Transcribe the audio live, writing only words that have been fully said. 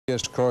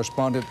CBS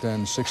correspondent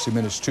and 60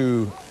 Minutes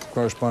 2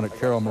 correspondent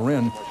Carol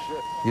Marin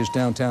is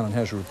downtown and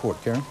has a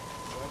report. Karen?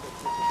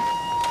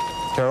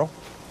 Carol?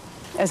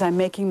 As I'm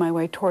making my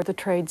way toward the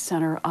Trade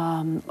Center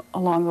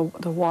along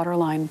the water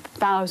line,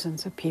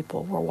 thousands of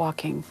people were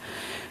walking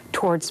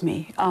towards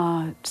me,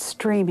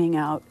 streaming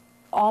out,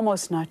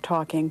 almost not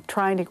talking,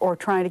 trying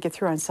to get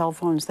through on cell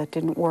phones that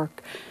didn't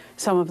work.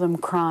 Some of them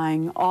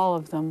crying, all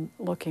of them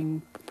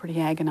looking pretty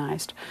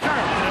agonized.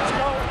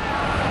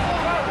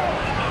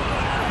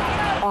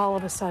 All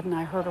of a sudden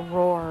I heard a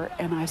roar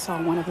and I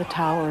saw one of the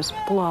towers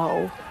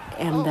blow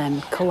and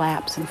then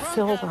collapse and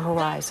fill the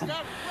horizon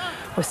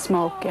with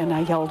smoke, and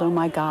I yelled, "Oh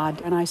my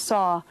God." And I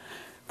saw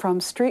from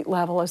street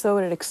level, as though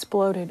it had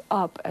exploded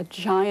up, a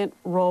giant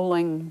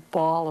rolling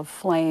ball of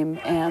flame,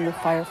 and the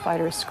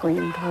firefighters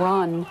screamed,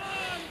 "Run."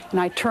 And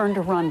I turned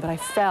to run, but I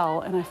fell,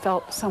 and I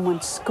felt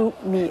someone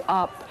scoop me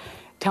up,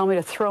 tell me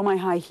to throw my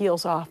high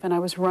heels off, and I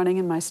was running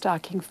in my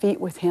stocking feet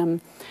with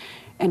him.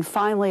 And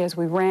finally, as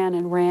we ran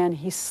and ran,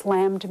 he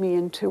slammed me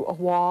into a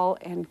wall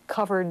and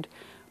covered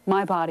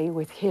my body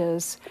with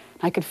his.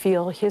 I could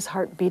feel his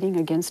heart beating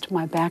against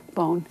my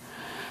backbone.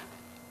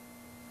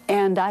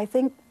 And I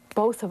think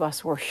both of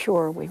us were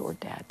sure we were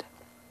dead,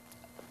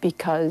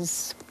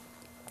 because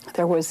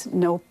there was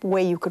no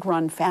way you could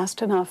run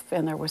fast enough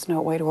and there was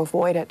no way to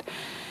avoid it.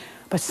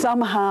 But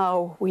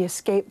somehow we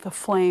escaped the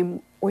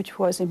flame, which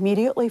was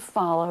immediately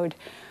followed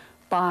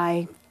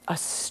by a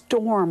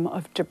storm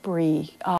of debris.